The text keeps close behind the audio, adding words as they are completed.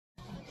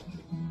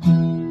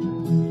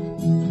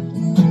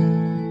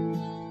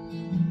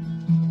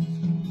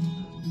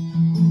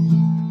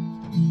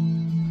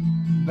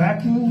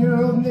Back in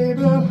your old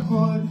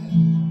neighborhood,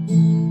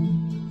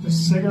 the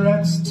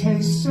cigarettes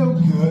taste so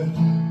good,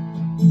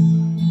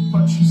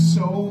 but you're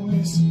so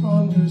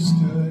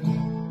misunderstood.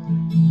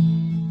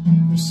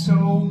 You're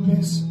so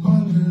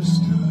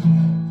misunderstood.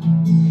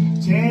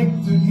 Take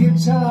the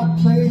guitar,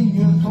 play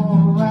you for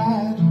a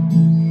ride.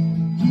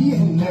 He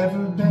ain't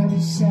never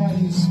been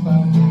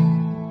satisfied.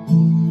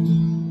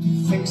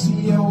 Thinks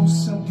he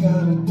owes some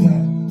kind of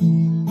debt.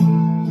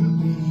 It'll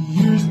be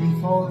years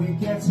before he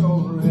gets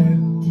over it.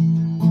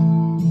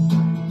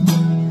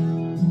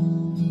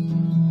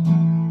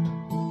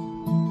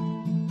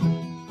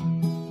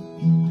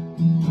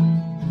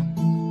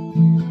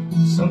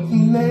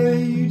 Something there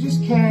you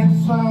just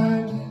can't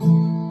find.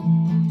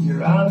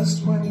 You're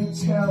honest when you're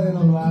telling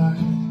a lie.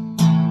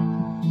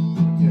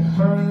 You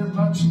hurt her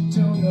but you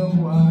don't know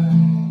why.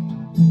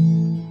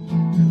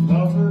 You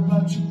love her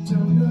but you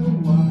don't know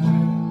why.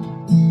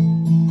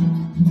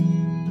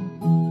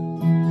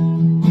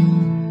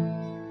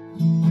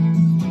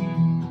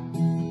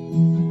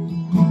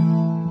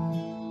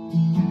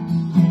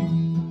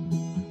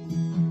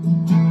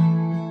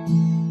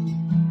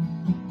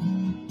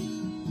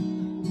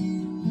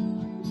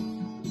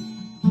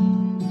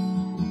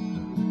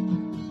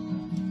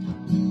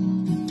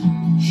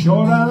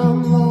 Short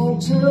on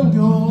long-term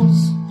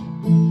goals,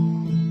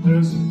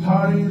 there's a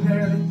party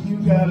there that you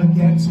gotta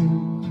get to.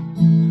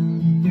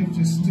 If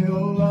you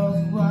still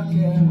love rock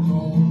and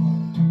roll,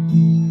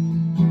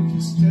 if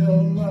you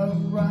still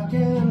love rock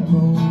and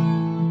roll.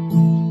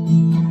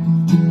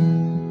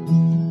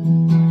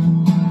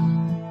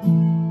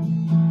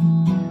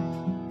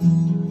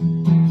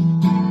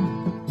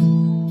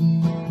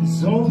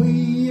 It's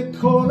only a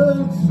quarter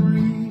to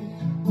three,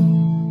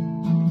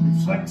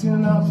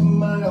 reflecting off of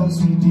my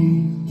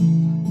OCD.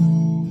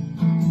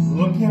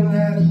 Looking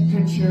at a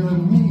picture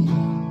of me,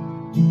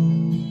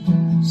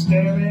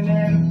 staring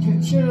at a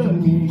picture of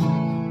me.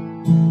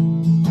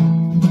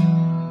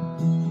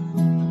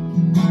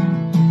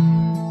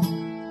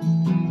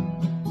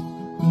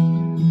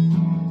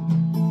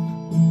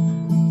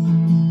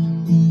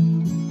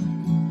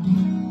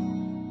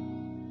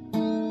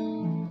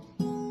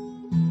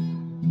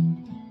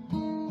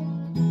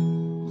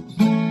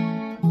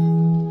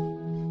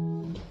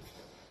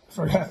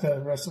 Forgot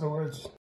the rest of the words.